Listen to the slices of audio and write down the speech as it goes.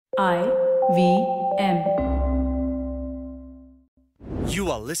IVM. You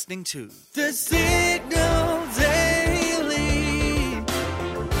are listening to The Signal Daily.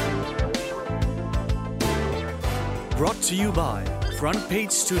 Brought to you by Front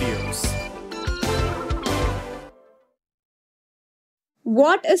Page Studios.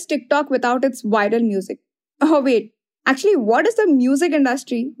 What is TikTok without its viral music? Oh wait, actually what is the music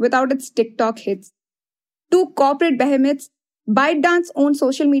industry without its TikTok hits? Two corporate behemoths, ByteDance's own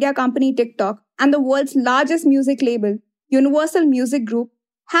social media company TikTok and the world's largest music label, Universal Music Group,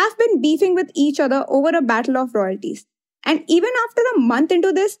 have been beefing with each other over a battle of royalties. And even after a month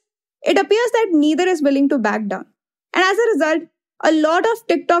into this, it appears that neither is willing to back down. And as a result, a lot of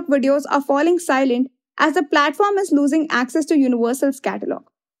TikTok videos are falling silent as the platform is losing access to Universal's catalog.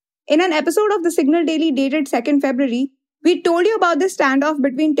 In an episode of The Signal Daily dated 2nd February, we told you about this standoff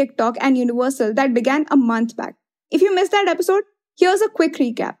between TikTok and Universal that began a month back. If you missed that episode, here's a quick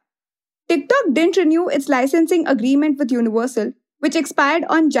recap. TikTok didn't renew its licensing agreement with Universal, which expired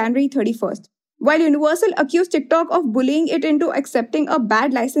on January 31st. While Universal accused TikTok of bullying it into accepting a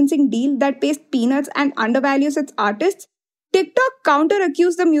bad licensing deal that pays peanuts and undervalues its artists, TikTok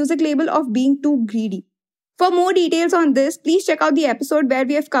counter-accused the music label of being too greedy. For more details on this, please check out the episode where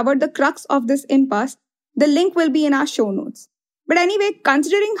we have covered the crux of this impasse. The link will be in our show notes. But anyway,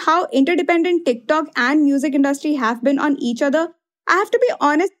 considering how interdependent TikTok and music industry have been on each other, I have to be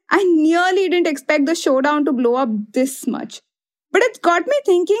honest, I nearly didn't expect the showdown to blow up this much. But it's got me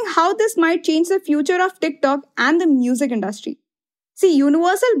thinking how this might change the future of TikTok and the music industry. See,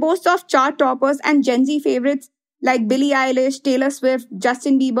 Universal boasts of chart toppers and Gen Z favorites like Billie Eilish, Taylor Swift,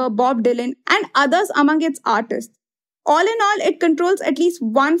 Justin Bieber, Bob Dylan, and others among its artists. All in all, it controls at least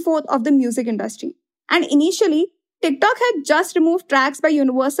 1/4 of the music industry. And initially, TikTok had just removed tracks by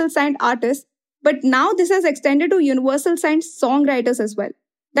Universal-signed artists, but now this has extended to Universal-signed songwriters as well.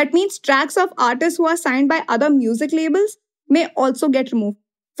 That means tracks of artists who are signed by other music labels may also get removed.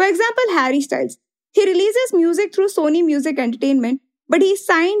 For example, Harry Styles. He releases music through Sony Music Entertainment, but he's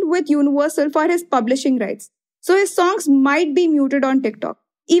signed with Universal for his publishing rights. So his songs might be muted on TikTok.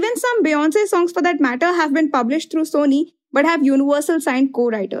 Even some Beyoncé songs for that matter have been published through Sony, but have Universal-signed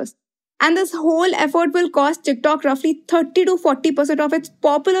co-writers. And this whole effort will cost TikTok roughly 30 to 40% of its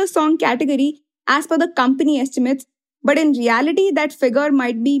popular song category as per the company estimates, but in reality, that figure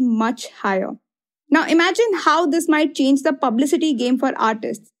might be much higher. Now imagine how this might change the publicity game for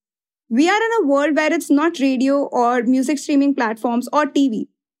artists. We are in a world where it's not radio or music streaming platforms or TV,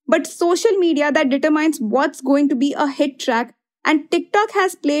 but social media that determines what's going to be a hit track, and TikTok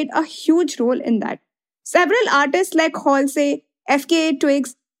has played a huge role in that. Several artists like Halsey, FKA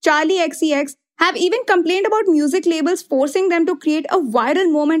Twigs, Charlie XCX have even complained about music labels forcing them to create a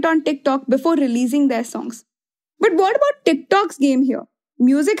viral moment on TikTok before releasing their songs. But what about TikTok's game here?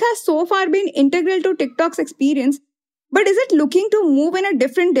 Music has so far been integral to TikTok's experience, but is it looking to move in a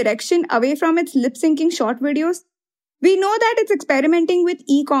different direction away from its lip-syncing short videos? We know that it's experimenting with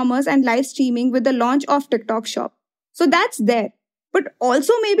e-commerce and live streaming with the launch of TikTok Shop. So that's there. But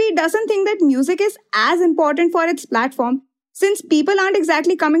also maybe it doesn't think that music is as important for its platform, since people aren't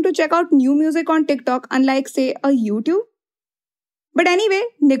exactly coming to check out new music on TikTok unlike, say, a YouTube. But anyway,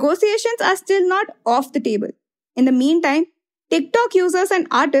 negotiations are still not off the table. In the meantime, TikTok users and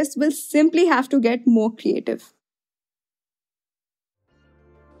artists will simply have to get more creative.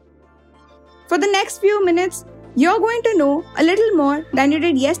 For the next few minutes, you're going to know a little more than you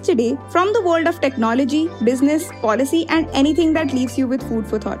did yesterday from the world of technology, business, policy, and anything that leaves you with food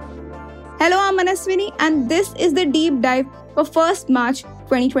for thought. Hello, I'm Manaswini, and this is the deep dive for 1st March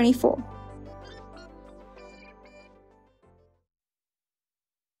 2024.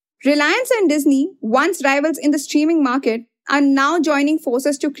 Reliance and Disney, once rivals in the streaming market, are now joining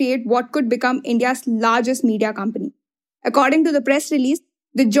forces to create what could become India's largest media company. According to the press release,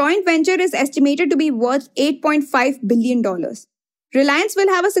 the joint venture is estimated to be worth $8.5 billion. Reliance will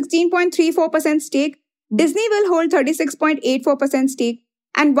have a 16.34% stake, Disney will hold 36.84% stake,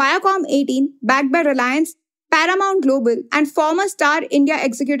 and Viacom 18, backed by Reliance, Paramount Global, and former Star India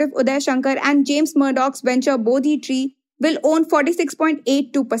executive Uday Shankar and James Murdoch's venture Bodhi will own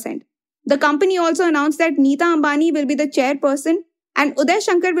 46.82%. The company also announced that Neeta Ambani will be the chairperson and Uday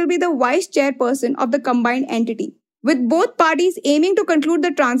Shankar will be the vice chairperson of the combined entity, with both parties aiming to conclude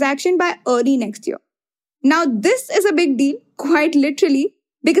the transaction by early next year. Now, this is a big deal, quite literally,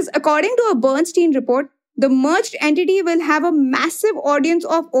 because according to a Bernstein report, the merged entity will have a massive audience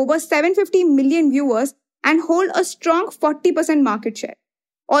of over 750 million viewers and hold a strong 40% market share.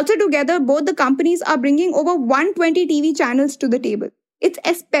 Also together, both the companies are bringing over 120 TV channels to the table. It's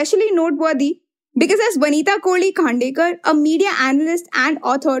especially noteworthy Because as Vanita Kohli Khandekar, a media analyst and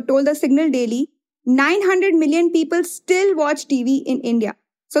author, told the Signal Daily, 900 million people still watch TV in India.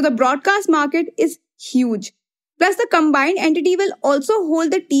 So the broadcast market is huge. Plus, the combined entity will also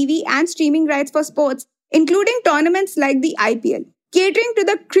hold the TV and streaming rights for sports, including tournaments like the IPL, catering to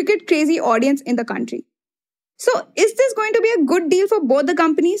the cricket crazy audience in the country. So, is this going to be a good deal for both the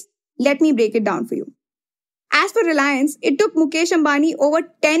companies? Let me break it down for you. As for Reliance, it took Mukesh Ambani over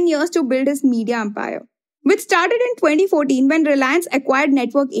 10 years to build his media empire, which started in 2014 when Reliance acquired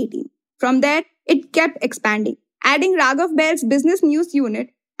Network 18. From there, it kept expanding, adding Raghav Bell's business news unit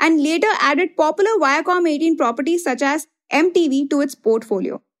and later added popular Viacom 18 properties such as MTV to its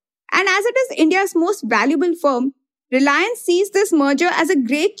portfolio. And as it is India's most valuable firm, Reliance sees this merger as a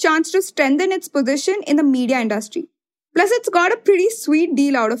great chance to strengthen its position in the media industry. Plus, it's got a pretty sweet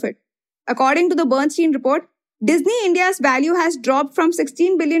deal out of it. According to the Bernstein report, Disney India's value has dropped from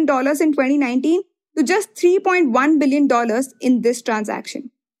 $16 billion in 2019 to just $3.1 billion in this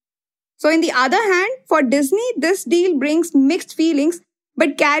transaction. So, in the other hand, for Disney, this deal brings mixed feelings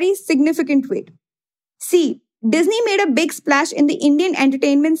but carries significant weight. See, Disney made a big splash in the Indian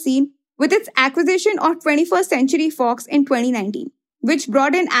entertainment scene with its acquisition of 21st Century Fox in 2019, which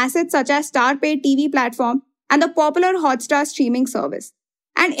brought in assets such as StarPay TV platform and the popular Hotstar streaming service.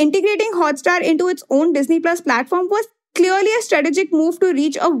 And integrating Hotstar into its own Disney Plus platform was clearly a strategic move to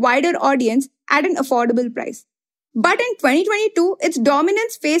reach a wider audience at an affordable price. But in 2022, its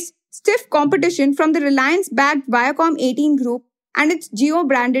dominance faced stiff competition from the Reliance-backed Viacom 18 group and its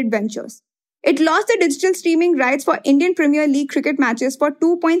Jio-branded ventures. It lost the digital streaming rights for Indian Premier League cricket matches for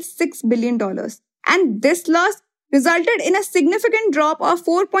 $2.6 billion. And this loss resulted in a significant drop of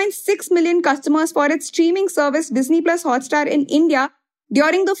 4.6 million customers for its streaming service Disney Plus Hotstar in India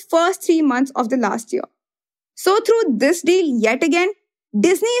during the first 3 months of the last year. So through this deal, yet again,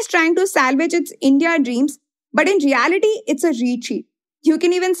 Disney is trying to salvage its India dreams, but in reality, it's a retreat. You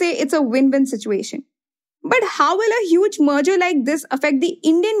can even say it's a win-win situation. But how will a huge merger like this affect the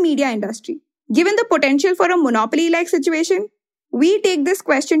Indian media industry? Given the potential for a monopoly-like situation, we take this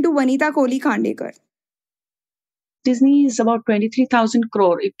question to Vanita Kohli Khandekar. Disney is about 23,000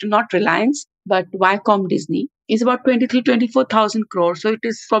 crore, if not Reliance, but Viacom Disney is about 24,000 crore. So it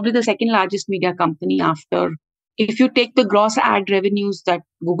is probably the second largest media company after, if you take the gross ad revenues that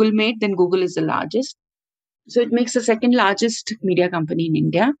Google made, then Google is the largest. So it makes the second largest media company in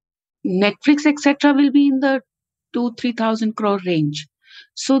India. Netflix, etc. will be in the 2,000-3,000 crore range.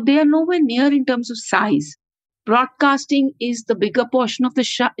 So they are nowhere near in terms of size. Broadcasting is the bigger portion of the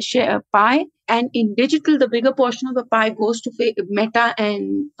share pie, and in digital, the bigger portion of the pie goes to Meta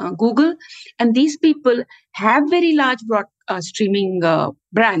and Google. And these people have very large streaming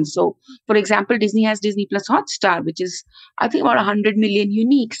brands. So, for example, Disney has Disney Plus Hotstar, which is, I think, about 100 million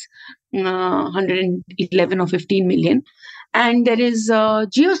uniques, 111 or 15 million. And there is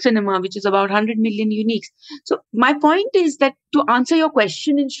Geo Cinema, which is about 100 million uniques. So my point is that to answer your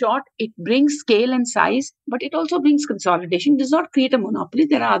question in short, it brings scale and size, but it also brings consolidation. It does not create a monopoly.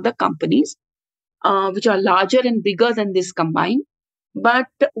 There are other companies which are larger and bigger than this combined. But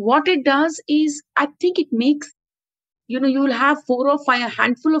what it does is, I think it makes, you will have 4 or 5, a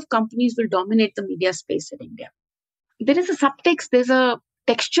handful of companies will dominate the media space in India. There is a subtext, there's a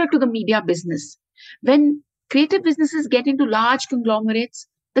texture to the media business. When creative businesses get into large conglomerates,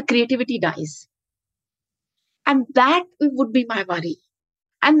 the creativity dies. And that would be my worry.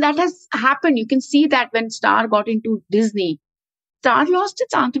 And that has happened. You can see that when Star got into Disney, Star lost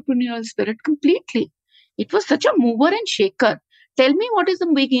its entrepreneurial spirit completely. It was such a mover and shaker. Tell me, what is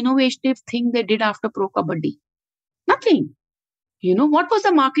the big innovative thing they did after Pro Kabaddi? Nothing. What was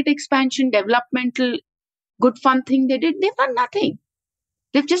the market expansion, developmental, good fun thing they did? They've done nothing.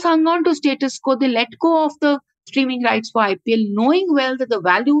 They've just hung on to status quo. They let go of the streaming rights for IPL, knowing well that the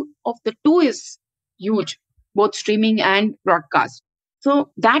value of the two is huge, both streaming and broadcast.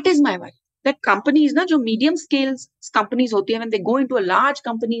 So that is my worry. That companies, jo medium scale companies hote hain, when they go into a large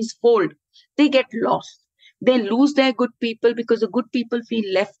company's fold, they get lost. They lose their good people because the good people feel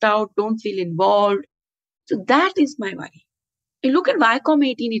left out, don't feel involved. So that is my worry. You look at Viacom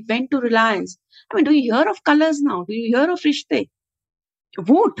 18, it went to Reliance. I mean, do you hear of Colors now? Do you hear of Rishte?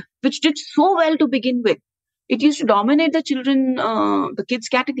 Woot, which did so well to begin with. It used to dominate the kids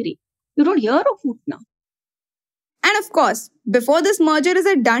category. You don't hear of Woot now. And of course, before this merger is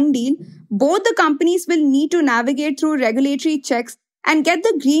a done deal, both the companies will need to navigate through regulatory checks and get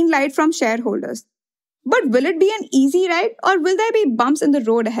the green light from shareholders. But will it be an easy ride, or will there be bumps in the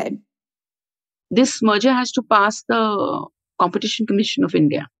road ahead? This merger has to pass the Competition Commission of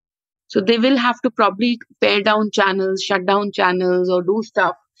India. So they will have to probably pare down channels, shut down channels, or do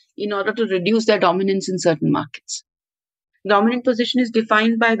stuff. in order to reduce their dominance in certain markets. Dominant position is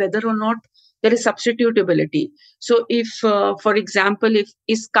defined by whether or not there is substitutability. So if, for example, if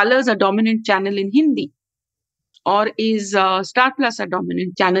is Colors a dominant channel in Hindi, or is Star Plus a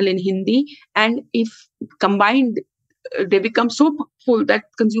dominant channel in Hindi, and if combined they become so full that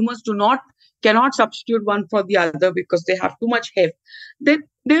consumers cannot substitute one for the other because they have too much heft, they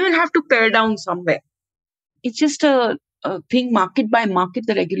will have to pare down somewhere. It's just a thing, market by market,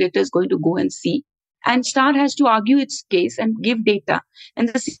 the regulator is going to go and see. And Star has to argue its case and give data. And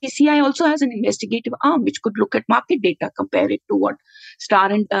the CCI also has an investigative arm which could look at market data, compare it to what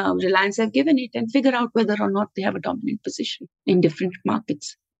Star and Reliance have given it, and figure out whether or not they have a dominant position in different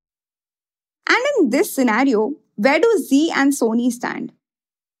markets. And in this scenario, where do Z and Sony stand?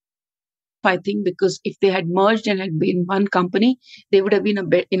 I think because if they had merged and had been one company, they would have been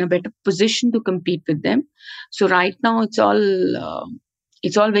in a better position to compete with them. So right now, it's all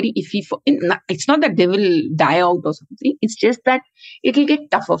very iffy. It's not that they will die out or something. It's just that it will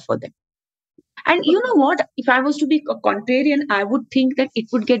get tougher for them. And you know what? If I was to be a contrarian, I would think that it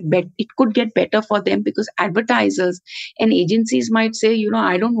could get better for them, because advertisers and agencies might say,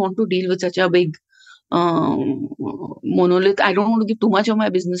 I don't want to deal with such a big monolith. I don't want to give too much of my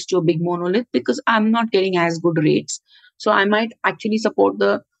business to a big monolith because I'm not getting as good rates. So I might actually support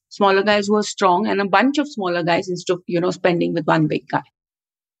the smaller guys who are strong and a bunch of smaller guys instead of, spending with one big guy.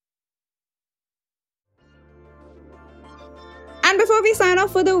 And before we sign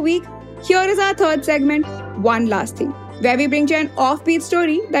off for the week, here is our third segment, One Last Thing, where we bring you an offbeat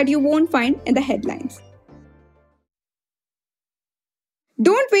story that you won't find in the headlines.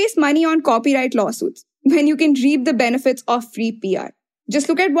 Don't waste money on copyright lawsuits when you can reap the benefits of free PR. Just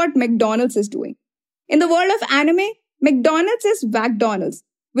look at what McDonald's is doing. In the world of anime, McDonald's is Whackdonald's,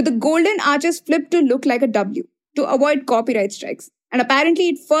 with the golden arches flipped to look like a W to avoid copyright strikes. And apparently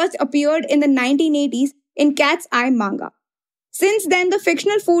it first appeared in the 1980s in Cat's Eye manga. Since then, the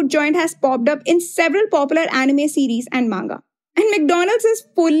fictional food joint has popped up in several popular anime series and manga. And McDonald's is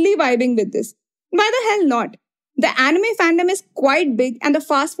fully vibing with this. Why the hell not? The anime fandom is quite big and the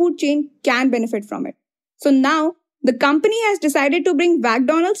fast food chain can benefit from it. So now, the company has decided to bring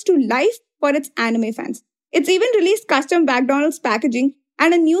McDonald's to life for its anime fans. It's even released custom McDonald's packaging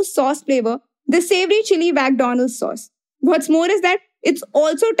and a new sauce flavor, the savory chili McDonald's sauce. What's more is that it's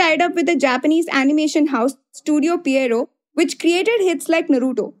also tied up with the Japanese animation house Studio Pierrot, which created hits like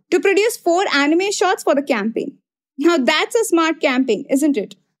Naruto, to produce 4 anime shots for the campaign. Now that's a smart campaign, isn't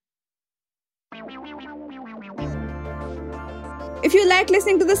it? If you like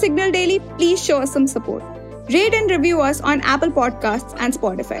listening to The Signal Daily, please show us some support. Rate and review us on Apple Podcasts and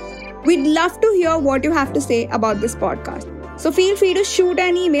Spotify. We'd love to hear what you have to say about this podcast. So feel free to shoot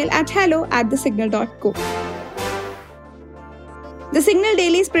an email at hello@thesignal.co. The Signal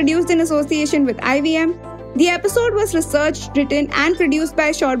Daily is produced in association with IVM. The episode was researched, written and produced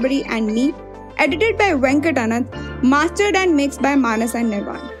by Shorbari and me, edited by Venkat Anand, mastered and mixed by Manas and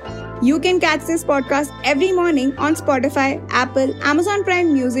Nirvan. You can catch this podcast every morning on Spotify, Apple, Amazon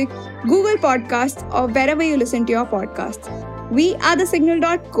Prime Music, Google Podcasts, or wherever you listen to your podcasts. We are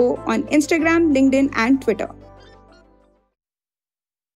thesignal.co on Instagram, LinkedIn, and Twitter.